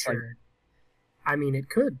now. in Just like, nature. I mean, it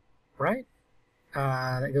could, right?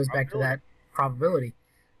 That goes back to that probability.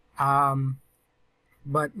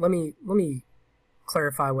 But let me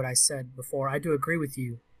clarify what I said before. I do agree with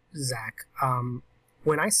you, Zach.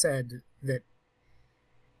 When I said that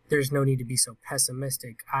there's no need to be so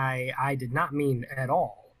pessimistic, I did not mean at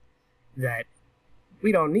all that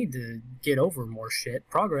we don't need to get over more shit.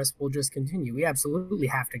 Progress will just continue. We absolutely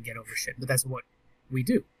have to get over shit, but that's what we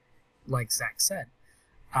do, like Zach said.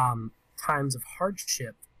 Times of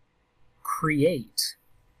hardship create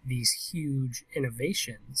these huge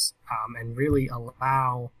innovations and really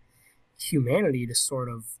allow humanity to sort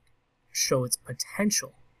of show its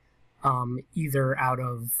potential, either out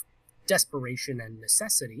of desperation and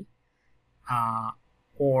necessity,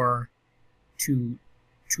 or to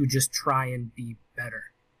just try and be better.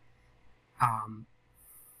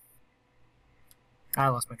 I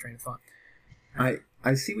lost my train of thought. I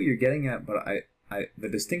see what you're getting at, but the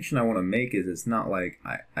distinction I want to make is it's not like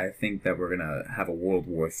I think that we're gonna have a World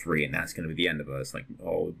War III and that's gonna be the end of us. Like,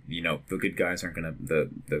 oh, you know, the good guys aren't gonna, the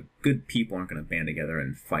good people aren't gonna band together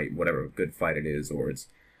and fight whatever good fight it is, or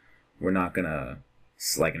we're not gonna,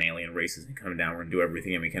 like an alien race is coming down, we're gonna do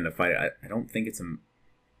everything we can to fight it. I don't think it's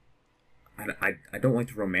I don't like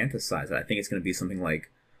to romanticize it. I think it's gonna be something like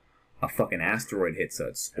a fucking asteroid hits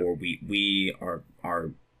us, or we are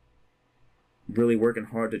really working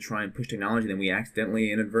hard to try and push technology, then we accidentally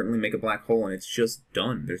inadvertently make a black hole and it's just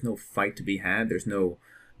done. There's no fight to be had. There's no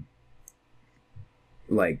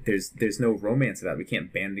there's no romance about it. We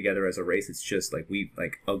can't band together as a race. It's just like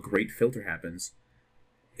a great filter happens.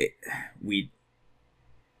 We're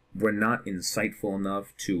not insightful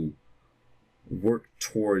enough to work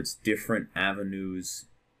towards different avenues.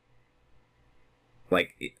 I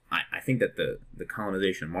think that the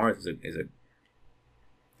colonization of Mars is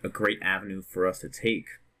a great avenue for us to take,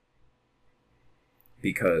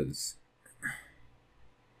 because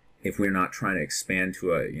if we're not trying to expand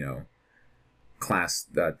to a class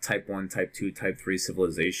type 1, type 2, type 3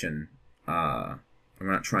 civilization, we're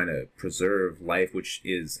not trying to preserve life, which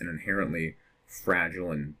is an inherently fragile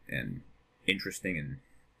and interesting and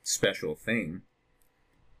special thing,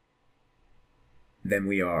 then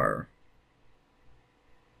we are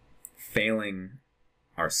failing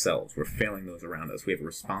ourselves. We're failing those around us. We have a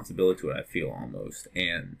responsibility to it, I feel, almost.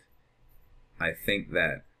 And I think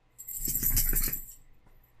that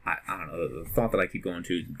I don't know, the thought that I keep going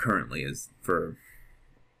to currently is, for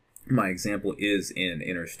my example, is in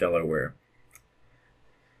Interstellar, where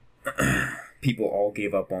people all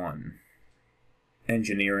gave up on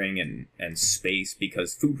engineering and space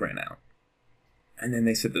because food ran out. And then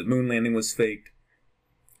they said the moon landing was faked,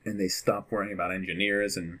 and they stopped worrying about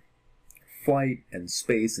engineers and flight and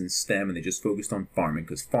space and STEM, and they just focused on farming,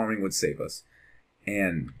 because farming would save us.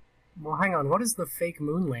 And Well, hang on. What does the fake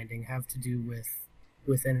moon landing have to do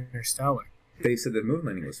with Interstellar? they said the moon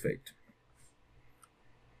landing was faked.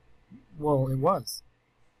 Well, it was.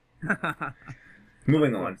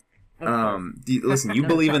 Moving on. Listen, you No,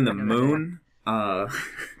 believe in no, the no, no, no. moon?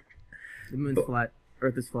 The moon's flat.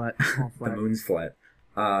 Earth is flat. All The flat. moon's flat.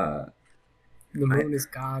 The moon is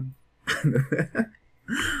God. Fucking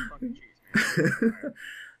cheese, man.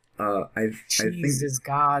 I think Cheese is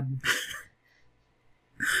God.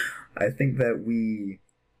 I think that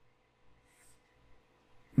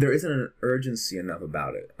there isn't an urgency enough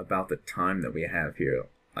about it, about the time that we have here.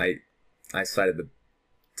 I cited the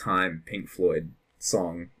Time Pink Floyd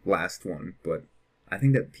song, last one, but I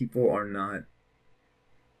think that people are not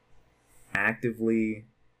actively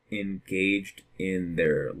engaged in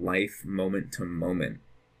their life moment to moment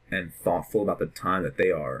and thoughtful about the time that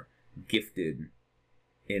they are gifted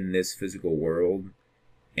in this physical world,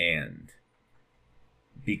 and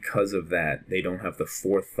because of that they don't have the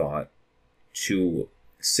forethought to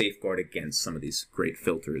safeguard against some of these great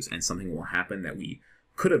filters, and something will happen that we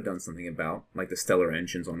could have done something about, like the stellar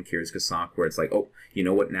engines on Kirs-Kassak, where it's like, oh, you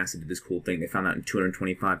know what, NASA did this cool thing, they found out in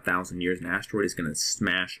 225,000 years an asteroid is going to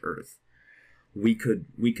smash Earth. We could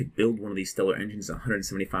build one of these stellar engines in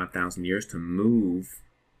 175,000 years to move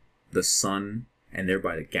the sun and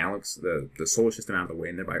thereby the galaxy, the solar system out of the way,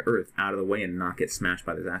 and thereby Earth out of the way, and not get smashed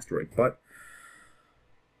by this asteroid. But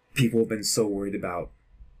people have been so worried about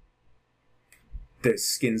their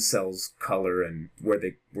skin cells color and where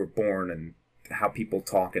they were born and how people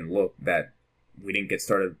talk and look that we didn't get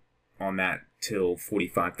started on that till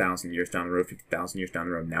 45,000 years down the road, 50,000 years down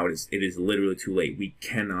the road. Now it is literally too late. We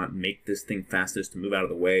cannot make this thing fast enough to move out of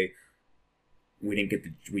the way. We didn't get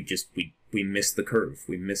we missed the curve.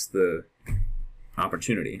 We missed the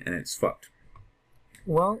opportunity, and it's fucked.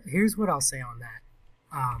 Well, here's what I'll say on that.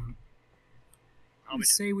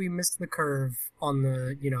 Say we missed the curve on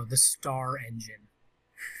the star engine.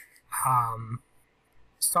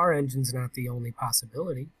 Star engine's not the only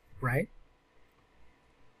possibility, right?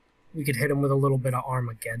 We could hit them with a little bit of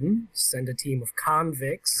Armageddon, send a team of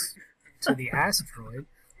convicts to the asteroid.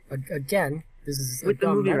 Again, this is a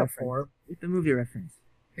dumb metaphor. With the movie reference.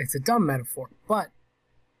 It's a dumb metaphor, but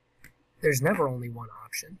there's never only one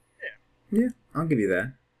option. Yeah, I'll give you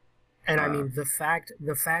that. And I mean, the fact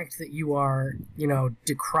that you are,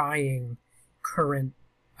 decrying current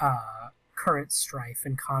strife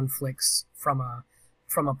and conflicts from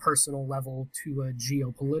a personal level to a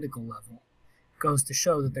geopolitical level goes to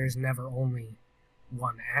show that there's never only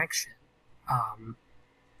one action.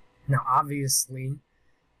 Now, obviously,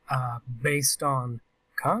 based on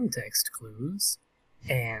context clues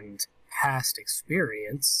and past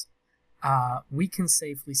experience, we can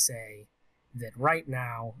safely say that right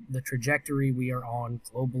now, the trajectory we are on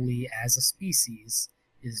globally as a species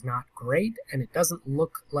is not great, and it doesn't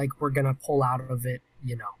look like we're going to pull out of it,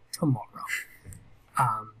 tomorrow.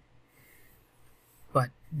 But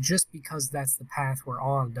just because that's the path we're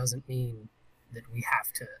on doesn't mean that we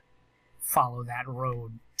have to follow that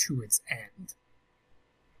road to its end.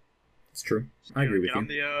 It's true. I agree with you.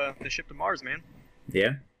 Get on the ship to Mars, man.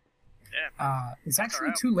 Yeah? Yeah. It's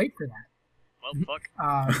actually too late for that. Well, fuck.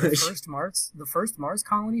 The first Mars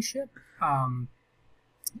colony ship,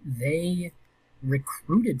 they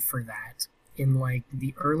recruited for that in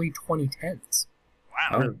the early 2010s.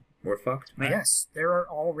 Wow. Oh, we're fucked. Man. Yes, there are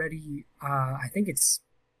already. I think it's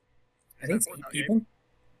 8 people.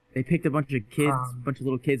 They picked a bunch of kids, a bunch of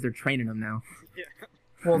little kids. They're training them now. Yeah.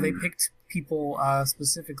 Well, they picked people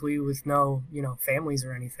specifically with no, families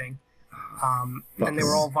or anything. And they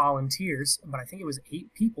were all volunteers, but I think it was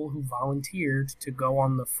 8 people who volunteered to go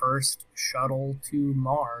on the first shuttle to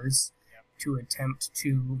Mars to attempt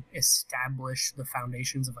to establish the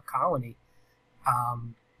foundations of a colony.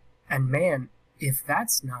 And man, if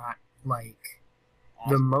that's not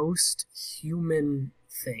the most human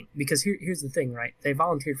thing, because here's the thing, right? They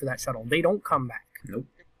volunteered for that shuttle. They don't come back. Nope.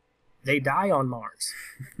 They die on Mars.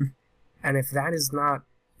 And if that is not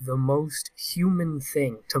the most human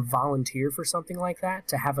thing to volunteer for something like that,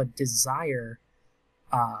 to have a desire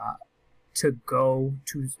to go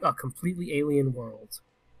to a completely alien world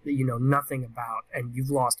that you know nothing about, and you've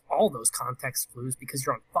lost all those context clues because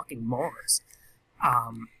you're on fucking Mars.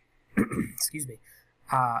 Excuse me.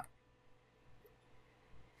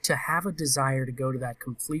 To have a desire to go to that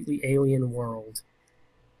completely alien world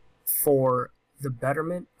for the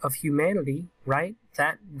betterment of humanity, right?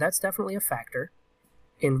 That's definitely a factor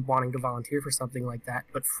in wanting to volunteer for something like that.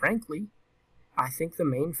 But frankly, I think the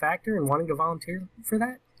main factor in wanting to volunteer for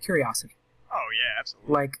that, curiosity. Oh, yeah,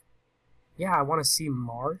 absolutely. Yeah, I want to see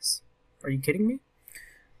Mars. Are you kidding me?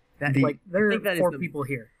 There are 4 people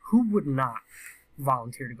here. Who would not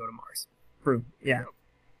volunteer to go to Mars? True, yeah.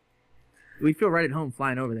 We'd feel right at home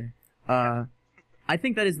flying over there. I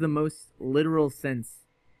think that is the most literal sense,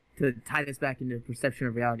 to tie this back into perception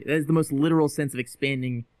of reality, that is the most literal sense of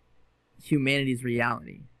expanding humanity's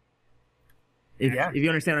reality. If you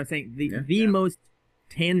understand what I'm saying, the most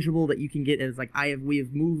tangible that you can get is we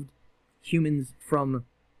have moved humans from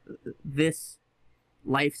this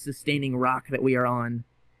life-sustaining rock that we are on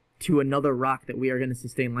to another rock that we are going to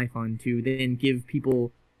sustain life on, to then give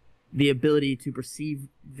people the ability to perceive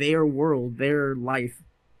their world, their life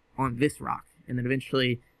on this rock, and then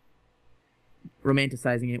eventually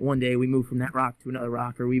romanticizing it. One day we move from that rock to another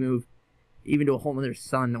rock, or we move even to a whole other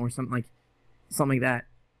sun or something like that.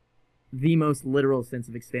 The most literal sense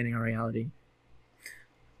of expanding our reality.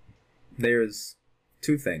 There's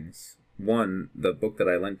 2 things. One, the book that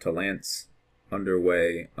I lent to Lance,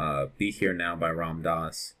 Underway, Be Here Now by Ram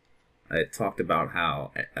Dass. It talked about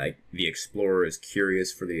how the explorer is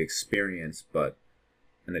curious for the experience, but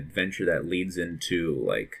an adventure that leads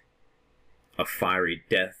into a fiery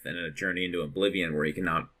death and a journey into oblivion where he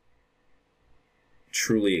cannot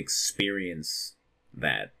truly experience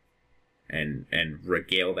that and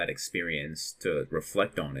regale that experience to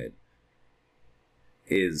reflect on it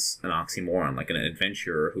is an oxymoron. Like an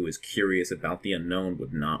adventurer who is curious about the unknown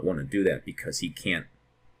would not want to do that because he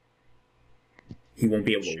won't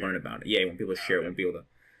be able to learn about it. Yeah, he won't be able to share it, won't be able to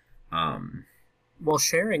Well,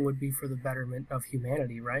 sharing would be for the betterment of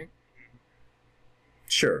humanity, right?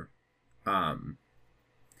 sure. But Are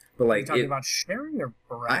you like talking about sharing or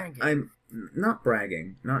bragging? I'm not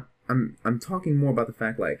bragging. I'm talking more about the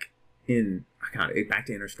fact, like, back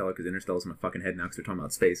to Interstellar, because Interstellar's in my fucking head now because we're talking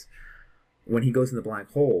about space. When he goes in the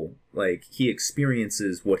black hole, like, he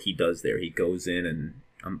experiences what he does there. He goes in and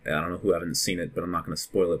I don't know who haven't seen it, but I'm not going to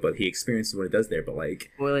spoil it. But he experiences what he does there. But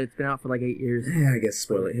like, Well, it's been out for like 8 years. yeah, I guess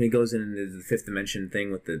spoil it. He goes in and there's the fifth dimension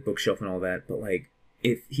thing with the bookshelf and all that. But like,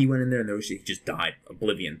 if he went in there and he just died,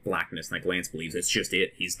 oblivion, blackness, like Lance believes, it's just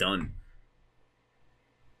it. He's done.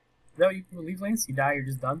 No, you believe, Lance? You die, you're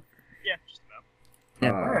just done? Yeah, just about.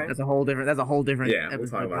 Yeah, Alright. that's a whole different. Yeah, we'll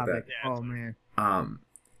talk about topic. that. Yeah, Oh man.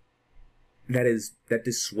 That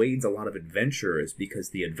dissuades a lot of adventurers because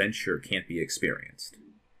the adventure can't be experienced.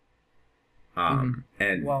 And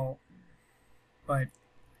Well, but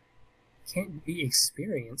can't be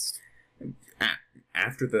experienced.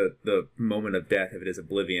 after the moment of death, if it is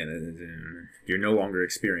oblivion, you're no longer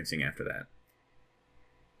experiencing after that.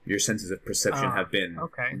 Your senses of perception have been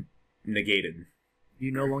Okay. negated.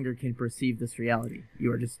 You no longer can perceive this reality.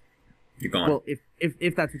 You are just You're gone. well,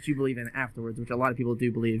 if that's what you believe in afterwards, which a lot of people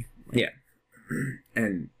do believe. Yeah.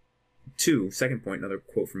 And second point, another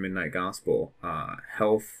quote from Midnight Gospel,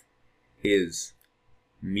 health is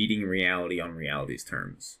meeting reality on reality's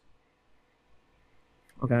terms,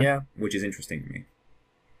 Okay. Yeah. which is interesting to me.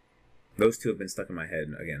 Those two have been stuck in my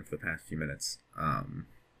head, again, for the past few minutes. Thought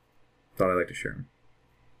I'd like to share them.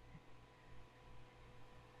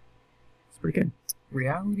 It's pretty good.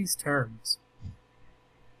 Reality's terms.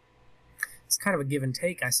 It's kind of a give and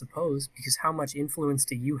take, I suppose, because how much influence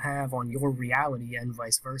do you have on your reality and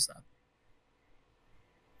vice versa?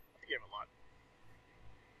 I gave a lot.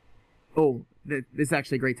 Oh, this is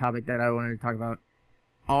actually a great topic that I wanted to talk about.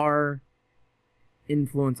 Our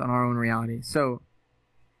influence on our own reality. So,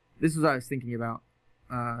 this is what I was thinking about.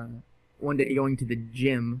 One day going to the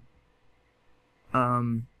gym.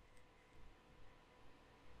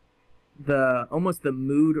 Almost the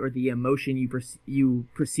mood or the emotion you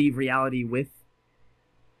perceive reality with,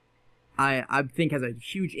 I think has a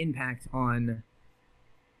huge impact on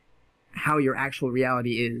how your actual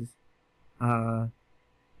reality is.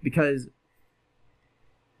 Because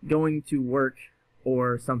going to work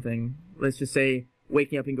or something, let's just say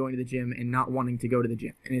waking up and going to the gym and not wanting to go to the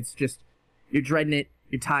gym, and it's just you're dreading it,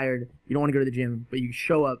 you're tired, you don't want to go to the gym, but you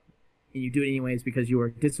show up and you do it anyways because you are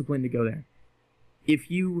disciplined to go there. If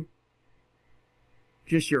you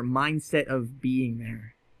just your mindset of being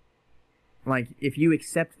there, like if you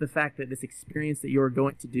accept the fact that this experience that you're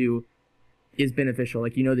going to do is beneficial,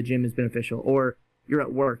 like the gym is beneficial, or you're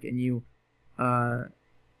at work and me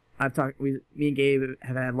and Gabe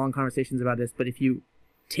have had long conversations about this, but if you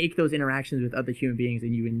take those interactions with other human beings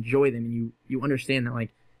and you enjoy them and you understand that,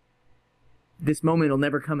 like, this moment will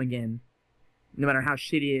never come again, no matter how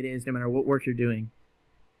shitty it is, no matter what work you're doing,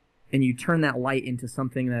 and you turn that light into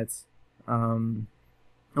something that's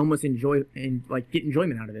almost get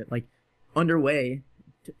enjoyment out of it. Like, Underway,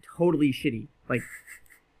 totally shitty. Like,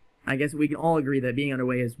 I guess we can all agree that being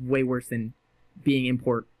Underway is way worse than being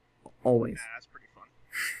Import always. Yeah, that's pretty fun.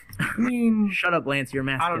 I mean, Shut up, Lance, you're a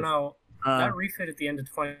masochist. I don't know. That refit at the end of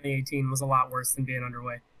 2018 was a lot worse than being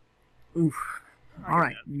underway. Oof. All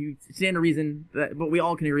right, you stand to reason, but we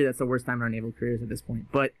all can agree that's the worst time in our naval careers at this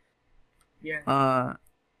point. But Yeah.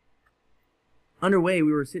 Underway,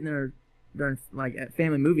 we were sitting there during at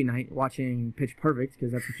family movie night watching Pitch Perfect,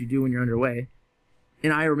 because that's what you do when you're underway.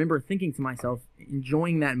 And I remember thinking to myself,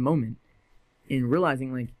 enjoying that moment, and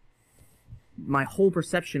realizing, like, my whole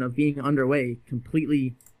perception of being underway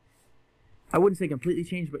completely, I wouldn't say completely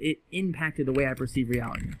changed, but it impacted the way I perceive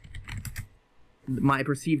reality. I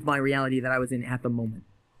perceived my reality that I was in at the moment.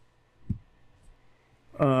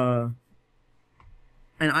 And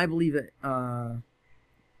I believe that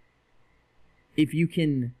if you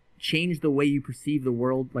can change the way you perceive the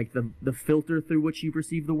world, like the filter through which you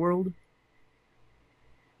perceive the world,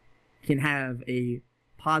 can have a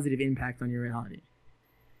positive impact on your reality.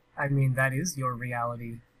 I mean, that is your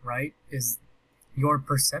reality, right? Is your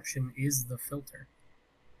perception is the filter.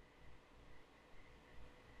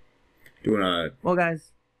 Well,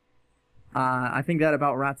 guys, I think that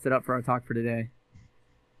about wraps it up for our talk for today.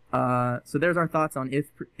 So there's our thoughts on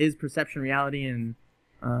is perception reality and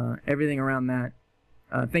everything around that.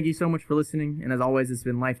 Thank you so much for listening, and as always, it's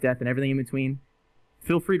been life, death, and everything in between.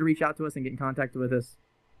 Feel free to reach out to us and get in contact with us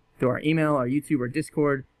through our email, our YouTube, or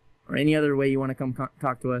Discord. or any other way you want to come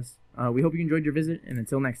talk to us. We hope you enjoyed your visit, and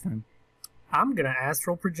until next time. I'm going to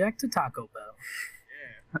astral project to Taco Bell.